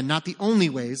 and again, not the only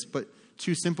ways, but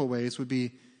two simple ways would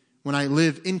be when I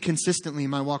live inconsistently in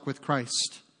my walk with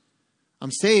Christ. I'm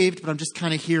saved, but I'm just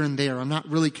kind of here and there. I'm not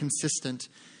really consistent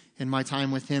in my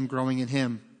time with Him, growing in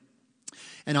Him.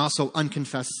 And also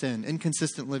unconfessed sin.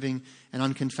 Inconsistent living and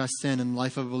unconfessed sin in the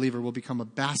life of a believer will become a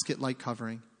basket-like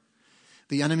covering.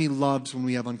 The enemy loves when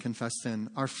we have unconfessed sin.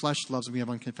 Our flesh loves when we have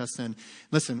unconfessed sin.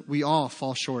 Listen, we all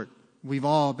fall short We've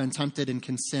all been tempted and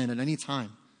can sin at any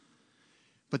time.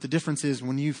 But the difference is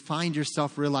when you find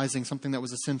yourself realizing something that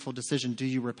was a sinful decision, do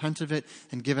you repent of it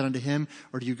and give it unto him?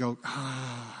 Or do you go,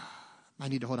 I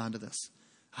need to hold on to this.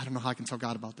 I don't know how I can tell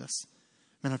God about this.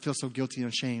 Man, I feel so guilty and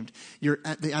ashamed.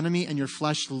 The enemy and your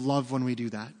flesh love when we do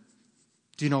that.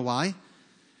 Do you know why?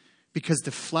 Because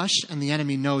the flesh and the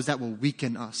enemy knows that will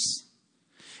weaken us.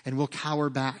 And we'll cower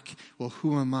back. Well,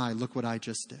 who am I? Look what I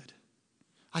just did.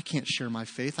 I can't share my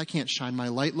faith. I can't shine my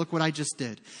light. Look what I just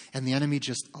did. And the enemy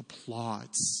just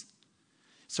applauds.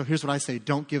 So here's what I say.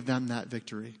 Don't give them that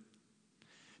victory.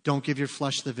 Don't give your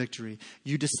flesh the victory.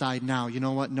 You decide now, you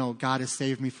know what? No, God has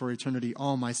saved me for eternity.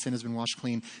 All my sin has been washed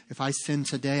clean. If I sin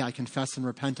today, I confess and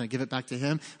repent. I give it back to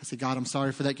him. I say, God, I'm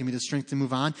sorry for that. Give me the strength to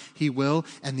move on. He will.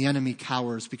 And the enemy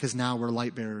cowers because now we're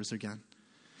light bearers again.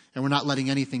 And we're not letting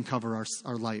anything cover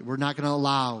our light. We're not going to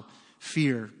allow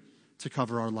fear to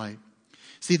cover our light.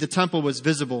 See, the temple was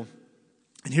visible.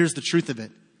 And here's the truth of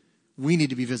it. We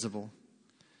need to be visible.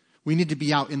 We need to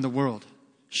be out in the world,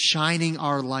 shining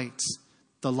our lights,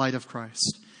 the light of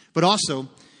Christ. But also,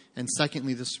 and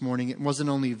secondly this morning, it wasn't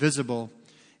only visible,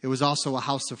 it was also a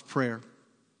house of prayer.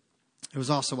 It was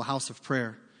also a house of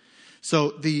prayer.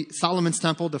 So the Solomon's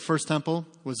temple, the first temple,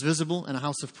 was visible and a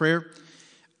house of prayer.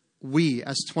 We,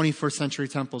 as 21st century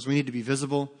temples, we need to be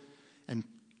visible and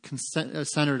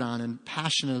centered on and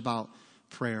passionate about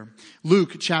prayer.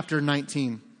 Luke chapter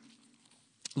 19.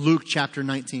 Luke chapter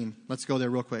 19. Let's go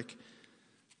there real quick.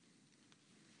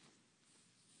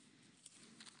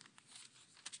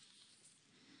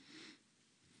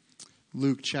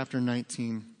 Luke chapter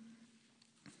 19.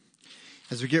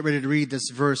 As we get ready to read this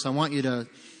verse, I want you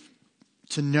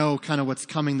to know kind of what's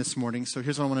coming this morning. So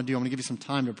here's what I want to do. I'm going to give you some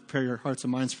time to prepare your hearts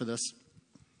and minds for this.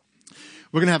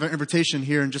 We're going to have an invitation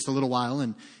here in just a little while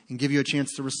and give you a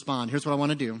chance to respond. Here's what I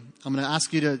want to do. I'm going to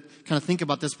ask you to kind of think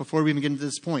about this before we even get into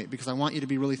this point, because I want you to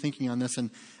be really thinking on this and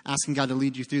asking God to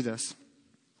lead you through this.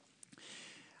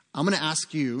 I'm going to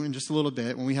ask you in just a little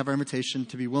bit, when we have our invitation,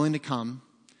 to be willing to come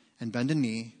and bend a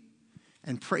knee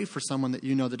and pray for someone that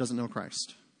you know that doesn't know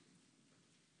Christ.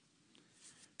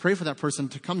 Pray for that person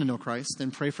to come to know Christ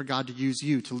and pray for God to use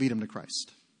you to lead them to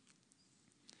Christ.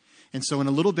 And so in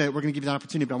a little bit, we're going to give you that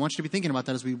opportunity. But I want you to be thinking about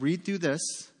that as we read through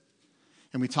this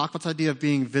and we talk about the idea of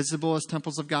being visible as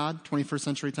temples of God, 21st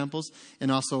century temples,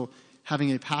 and also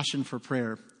having a passion for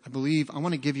prayer. I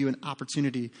want to give you an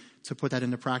opportunity to put that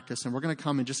into practice. And we're going to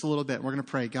come in just a little bit. We're going to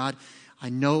pray, God, I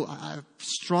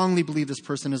strongly believe this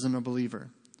person isn't a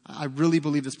believer. I really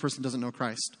believe this person doesn't know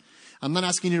Christ. I'm not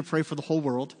asking you to pray for the whole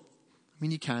world. I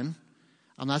mean, you can.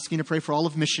 I'm asking you to pray for all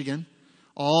of Michigan,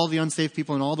 all the unsaved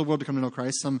people in all the world to come to know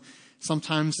Christ.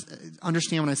 Sometimes,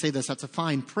 understand when I say this, that's a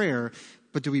fine prayer,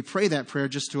 but do we pray that prayer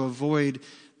just to avoid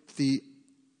the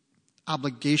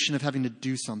obligation of having to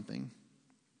do something?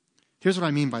 Here's what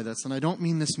I mean by this, and I don't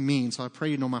mean this mean, so I pray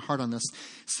you know my heart on this.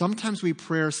 Sometimes we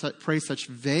pray such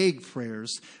vague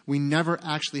prayers, we never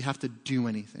actually have to do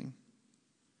anything.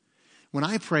 When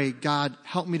I pray, God,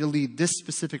 help me to lead this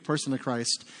specific person to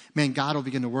Christ, man, God will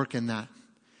begin to work in that.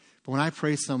 But when I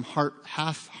pray some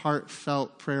half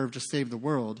heartfelt prayer of just save the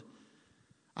world,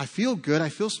 I feel good, I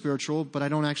feel spiritual, but I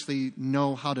don't actually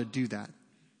know how to do that.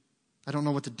 I don't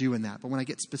know what to do in that. But when I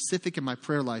get specific in my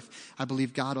prayer life, I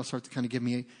believe God will start to kind of give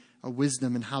me a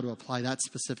wisdom in how to apply that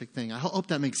specific thing. I hope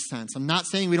that makes sense. I'm not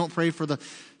saying we don't pray for the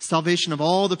salvation of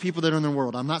all the people that are in the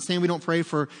world. I'm not saying we don't pray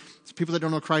for people that don't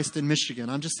know Christ in Michigan.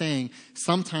 I'm just saying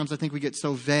sometimes I think we get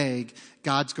so vague.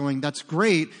 God's going, that's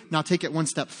great. Now take it one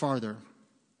step farther.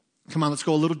 Come on, let's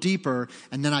go a little deeper,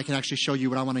 and then I can actually show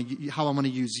you how I want to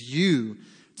use you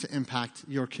to impact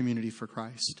your community for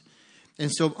Christ.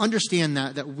 And so understand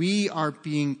that we are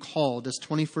being called as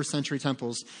 21st century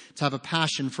temples to have a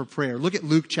passion for prayer. Look at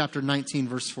Luke chapter 19,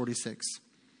 verse 46.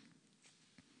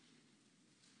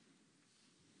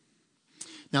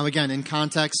 Now again, in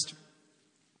context,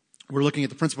 we're looking at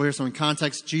the principle here. So in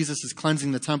context, Jesus is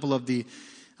cleansing the temple of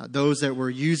those that were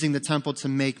using the temple to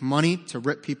make money, to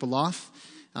rip people off.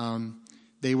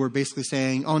 They were basically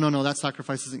saying, oh, no, that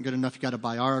sacrifice isn't good enough. You got to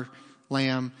buy our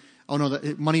lamb. Oh, no,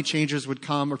 the money changers would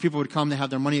come, or people would come to have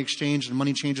their money exchanged, and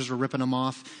money changers were ripping them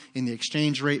off in the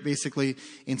exchange rate, basically.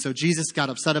 And so Jesus got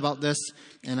upset about this,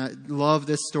 and I love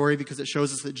this story because it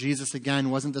shows us that Jesus, again,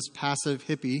 wasn't this passive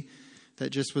hippie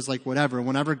that just was like whatever.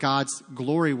 Whenever God's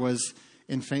glory was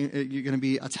going to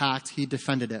be attacked, he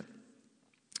defended it.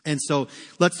 And so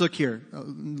let's look here.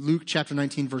 Luke chapter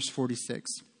 19, verse 46.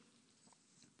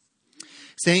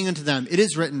 Saying unto them, it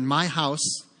is written, my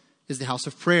house is the house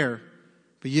of prayer,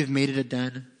 but you have made it a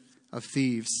den of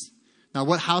thieves. Now,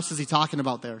 what house is he talking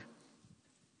about there?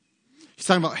 He's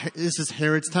talking about, this is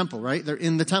Herod's temple, right? They're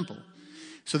in the temple.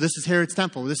 So this is Herod's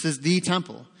temple. This is the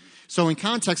temple. So in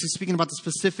context, he's speaking about the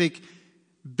specific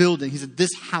building. He said,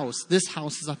 this house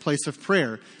is a place of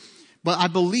prayer. But I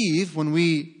believe when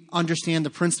we understand the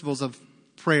principles of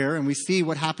prayer and we see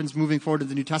what happens moving forward in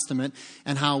the New Testament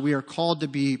and how we are called to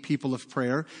be people of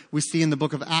prayer, we see in the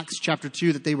book of Acts chapter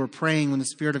 2 that they were praying when the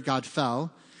Spirit of God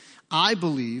fell. I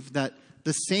believe that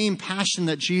the same passion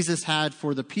that Jesus had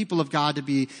for the people of God to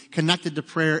be connected to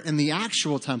prayer in the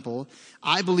actual temple,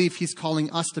 I believe he's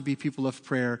calling us to be people of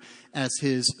prayer as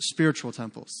his spiritual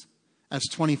temples, as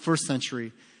 21st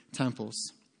century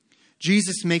temples.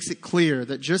 Jesus makes it clear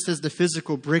that just as the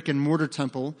physical brick and mortar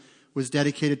temple was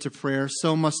dedicated to prayer,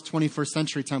 so must 21st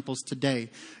century temples today.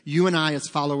 You and I as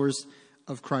followers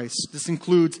of Christ. This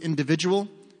includes individual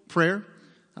prayer,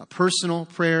 personal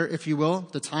prayer, if you will,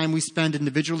 the time we spend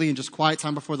individually in just quiet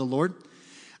time before the Lord,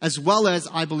 as well as,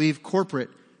 I believe, corporate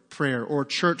prayer or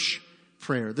church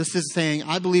prayer. This is saying,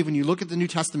 I believe when you look at the New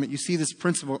Testament, you see this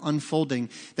principle unfolding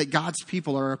that God's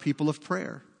people are a people of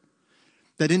prayer.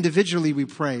 That individually we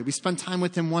pray. We spend time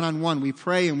with him one-on-one. We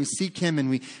pray and we seek him and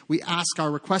we ask our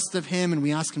requests of him and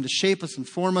we ask him to shape us and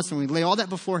form us and we lay all that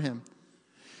before him.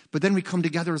 But then we come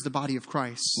together as the body of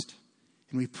Christ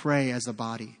and we pray as a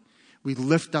body. We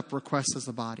lift up requests as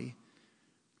a body.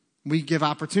 We give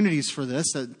opportunities for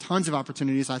this, tons of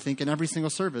opportunities, I think, in every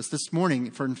single service. This morning,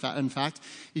 in fact,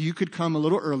 you could come a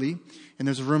little early, and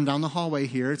there's a room down the hallway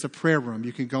here. It's a prayer room.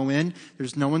 You can go in.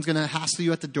 There's no one's going to hassle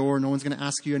you at the door. No one's going to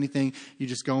ask you anything. You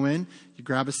just go in, you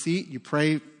grab a seat, you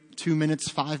pray 2 minutes,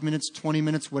 5 minutes, 20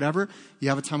 minutes, whatever. You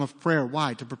have a time of prayer.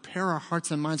 Why? To prepare our hearts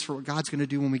and minds for what God's going to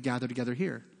do when we gather together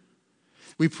here.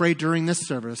 We pray during this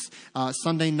service.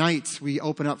 Sunday nights, we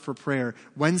open up for prayer.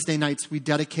 Wednesday nights, we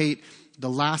dedicate the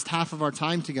last half of our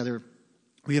time together.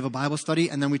 We have a Bible study,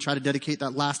 and then we try to dedicate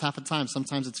that last half of time.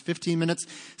 Sometimes it's 15 minutes.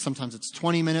 Sometimes it's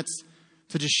 20 minutes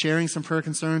to just sharing some prayer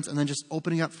concerns and then just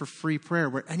opening up for free prayer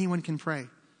where anyone can pray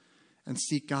and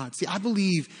seek God. See, I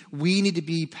believe we need to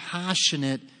be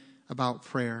passionate about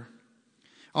prayer.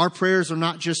 Our prayers are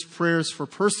not just prayers for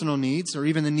personal needs or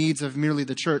even the needs of merely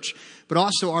the church, but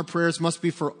also our prayers must be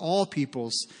for all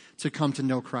peoples to come to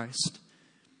know Christ.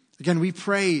 Again, we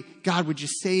pray, God, would you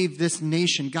save this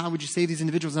nation? God, would you save these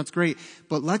individuals? That's great.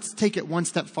 But let's take it one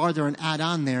step farther and add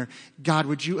on there. God,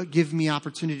 would you give me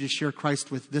opportunity to share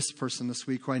Christ with this person this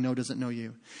week who I know doesn't know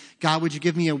you? God, would you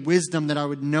give me a wisdom that I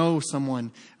would know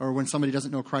someone, or when somebody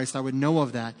doesn't know Christ, I would know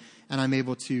of that, and I'm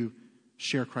able to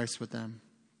share Christ with them.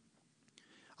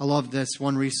 I love this.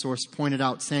 One resource pointed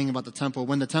out saying about the temple,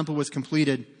 when the temple was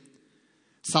completed,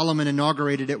 Solomon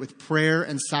inaugurated it with prayer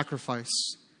and sacrifice,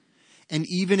 and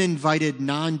even invited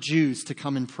non-Jews to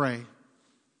come and pray.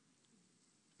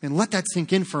 And let that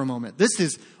sink in for a moment. This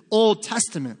is Old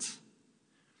Testament.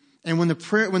 And when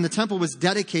the temple was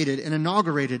dedicated and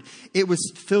inaugurated, it was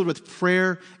filled with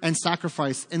prayer and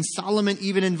sacrifice. And Solomon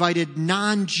even invited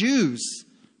non-Jews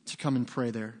to come and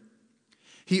pray there.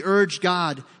 He urged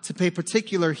God to pay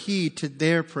particular heed to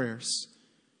their prayers.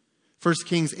 1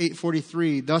 Kings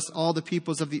 8:43, thus all the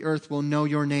peoples of the earth will know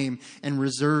your name and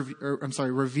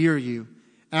revere you,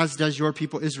 as does your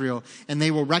people Israel, and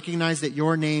they will recognize that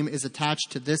your name is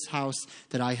attached to this house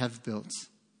that I have built.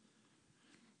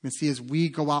 And see, as we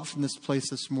go out from this place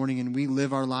this morning and we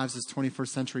live our lives as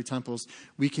 21st century temples,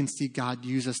 we can see God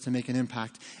use us to make an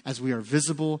impact as we are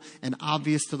visible and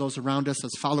obvious to those around us as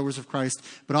followers of Christ,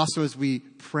 but also as we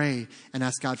pray and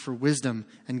ask God for wisdom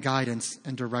and guidance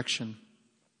and direction.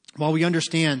 While we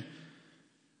understand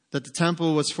that the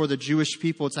temple was for the Jewish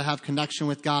people to have connection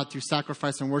with God through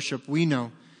sacrifice and worship, we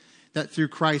know that through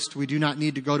Christ we do not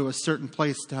need to go to a certain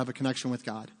place to have a connection with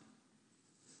God.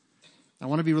 I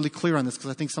want to be really clear on this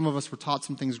because I think some of us were taught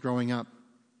some things growing up.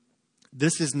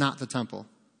 This is not the temple,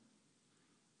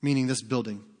 meaning this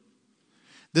building.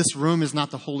 This room is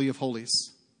not the Holy of Holies.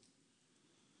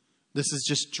 This is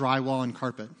just drywall and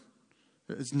carpet.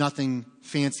 There's nothing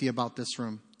fancy about this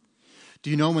room. Do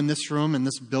you know when this room and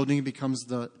this building becomes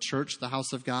the church, the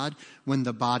house of God? When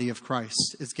the body of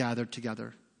Christ is gathered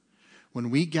together. When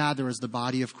we gather as the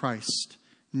body of Christ,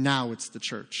 now it's the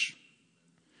church.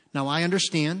 Now I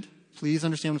understand, please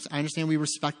understand, I understand we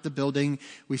respect the building.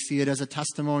 We see it as a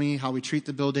testimony, how we treat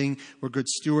the building. We're good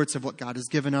stewards of what God has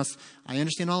given us. I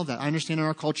understand all of that. I understand in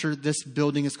our culture, this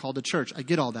building is called a church. I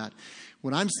get all that.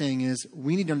 What I'm saying is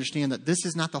we need to understand that this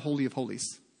is not the Holy of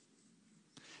Holies.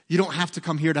 You don't have to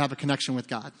come here to have a connection with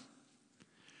God.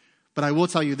 But I will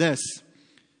tell you this.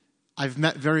 I've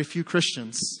met very few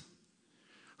Christians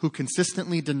who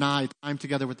consistently deny time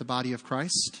together with the body of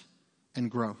Christ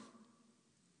and grow.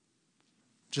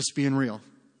 Just being real.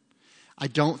 I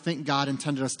don't think God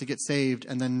intended us to get saved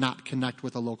and then not connect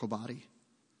with a local body.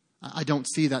 I don't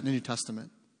see that in the New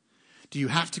Testament. Do you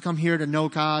have to come here to know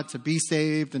God, to be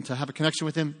saved, and to have a connection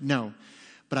with him? No.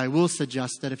 But I will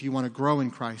suggest that if you want to grow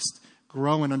in Christ,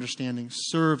 grow in understanding,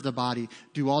 serve the body,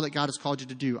 do all that God has called you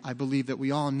to do, I believe that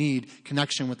we all need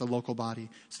connection with the local body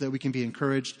so that we can be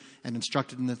encouraged and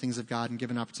instructed in the things of God and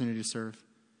given opportunity to serve.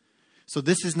 So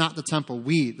this is not the temple.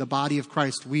 We, the body of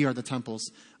Christ, we are the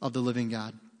temples of the living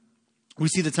God. We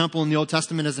see the temple in the Old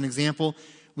Testament as an example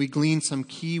we glean some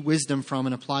key wisdom from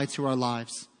and apply to our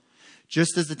lives.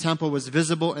 Just as the temple was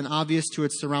visible and obvious to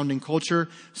its surrounding culture,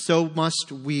 so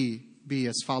must we be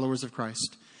as followers of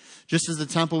Christ. Just as the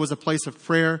temple was a place of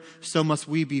prayer, so must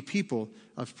we be people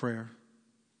of prayer.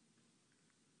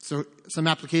 So some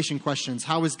application questions.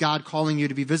 How is God calling you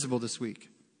to be visible this week?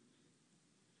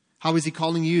 How is he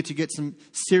calling you to get some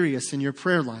serious in your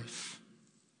prayer life?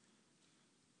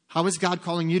 How is God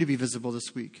calling you to be visible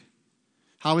this week?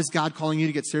 How is God calling you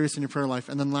to get serious in your prayer life?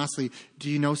 And then lastly, do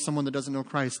you know someone that doesn't know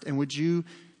Christ? And would you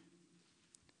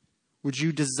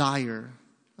desire,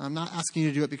 I'm not asking you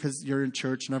to do it because you're in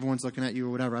church and everyone's looking at you or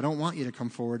whatever. I don't want you to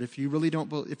come forward. If you really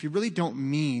don't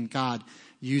mean, God,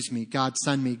 use me, God,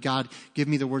 send me, God, give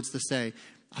me the words to say,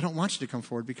 I don't want you to come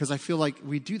forward because I feel like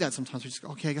we do that sometimes. We just go,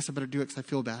 okay, I guess I better do it because I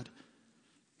feel bad.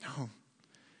 No.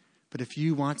 But if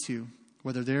you want to,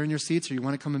 whether they're in your seats or you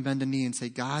want to come and bend a knee and say,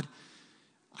 God,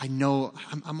 I know,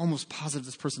 I'm almost positive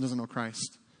this person doesn't know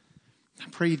Christ. I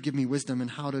pray you'd give me wisdom in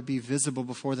how to be visible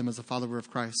before them as a follower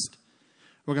of Christ.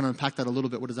 We're going to unpack that a little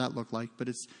bit. What does that look like? But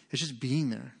it's just being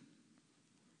there.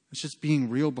 It's just being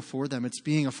real before them. It's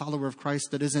being a follower of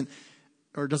Christ that doesn't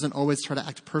always try to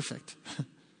act perfect.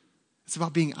 It's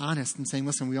about being honest and saying,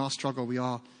 listen, we all struggle. We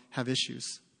all have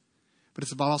issues. But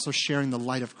it's about also sharing the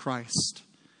light of Christ.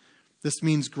 This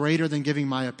means greater than giving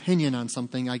my opinion on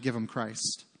something, I give them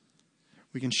Christ.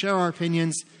 We can share our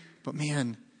opinions, but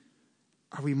man,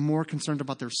 are we more concerned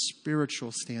about their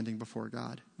spiritual standing before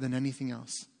God than anything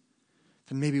else?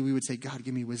 Then maybe we would say, God,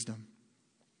 give me wisdom.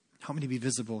 Help me to be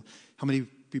visible. Help me to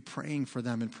be praying for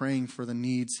them and praying for the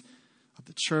needs of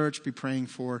the church, be praying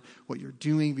for what you're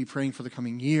doing, be praying for the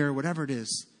coming year, whatever it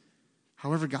is.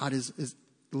 However God is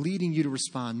leading you to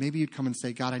respond. Maybe you'd come and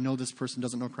say, God, I know this person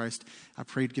doesn't know Christ. I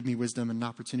pray you'd give me wisdom and an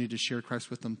opportunity to share Christ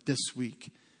with them this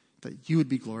week, that you would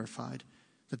be glorified,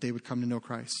 that they would come to know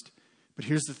Christ. But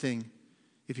here's the thing.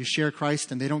 If you share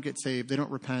Christ and they don't get saved, they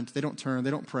don't repent, they don't turn,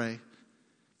 they don't pray,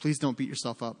 please don't beat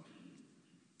yourself up.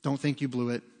 Don't think you blew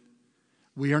it.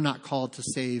 We are not called to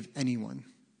save anyone.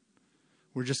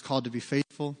 We're just called to be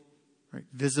faithful, right?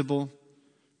 Visible,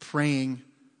 praying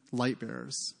light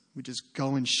bearers. We just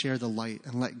go and share the light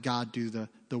and let God do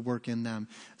the work in them.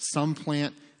 Some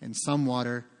plant and some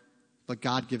water, but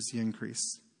God gives the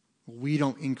increase. We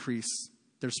don't increase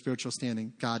their spiritual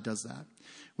standing. God does that.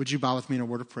 Would you bow with me in a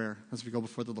word of prayer as we go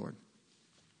before the Lord?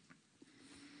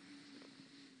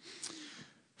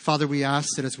 Father, we ask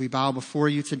that as we bow before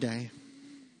you today,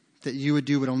 that you would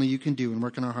do what only you can do and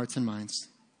work in our hearts and minds.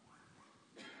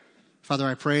 Father,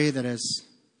 I pray that as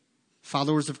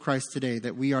followers of Christ today,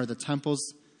 that we are the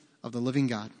temples of the living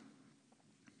God,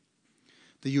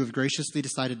 that you have graciously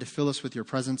decided to fill us with your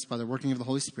presence by the working of the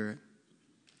Holy Spirit.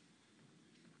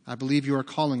 I believe you are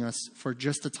calling us for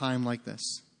just a time like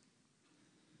this.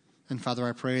 And Father,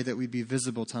 I pray that we'd be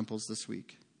visible temples this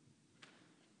week,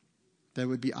 that it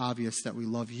would be obvious that we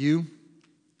love you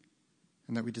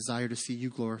and that we desire to see you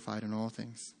glorified in all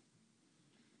things.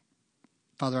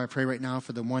 Father, I pray right now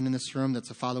for the one in this room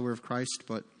that's a follower of Christ,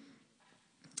 but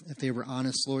if they were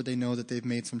honest, Lord, they know that they've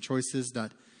made some choices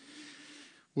that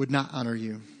would not honor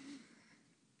you.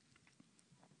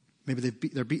 Maybe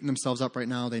they're beating themselves up right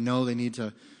now. They know they need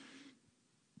to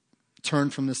turn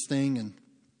from this thing and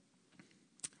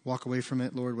walk away from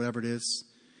it, Lord, whatever it is.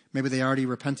 Maybe they already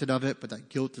repented of it, but that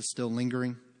guilt is still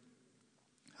lingering.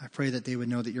 I pray that they would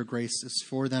know that your grace is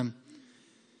for them,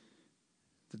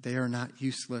 that they are not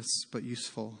useless, but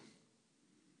useful,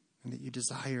 and that you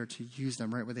desire to use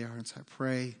them right where they are. And so I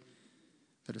pray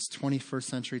that as 21st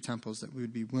century temples, that we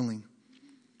would be willing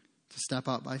to step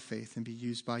out by faith and be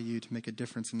used by you to make a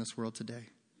difference in this world today.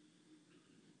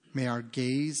 May our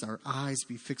gaze, our eyes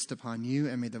be fixed upon you,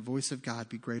 and may the voice of God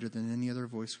be greater than any other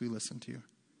voice we listen to.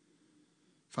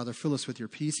 Father, fill us with your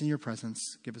peace and your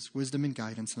presence. Give us wisdom and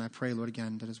guidance. And I pray, Lord,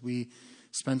 again, that as we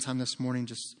spend time this morning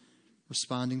just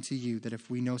responding to you, that if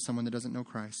we know someone that doesn't know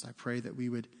Christ, I pray that we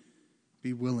would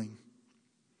be willing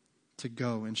to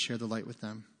go and share the light with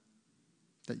them,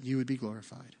 that you would be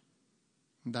glorified.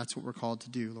 And that's what we're called to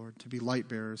do, Lord, to be light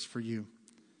bearers for you.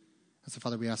 And so,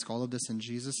 Father, we ask all of this in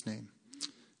Jesus' name.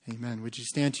 Amen. Would you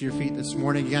stand to your feet this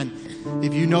morning? Again,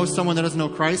 if you know someone that doesn't know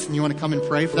Christ and you want to come and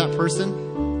pray for that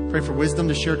person, pray for wisdom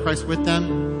to share Christ with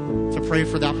them, to pray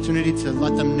for the opportunity to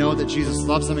let them know that Jesus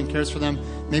loves them and cares for them.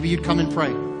 Maybe you'd come and pray.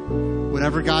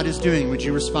 Whatever God is doing, would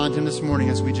you respond to him this morning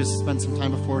as we just spend some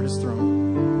time before his throne?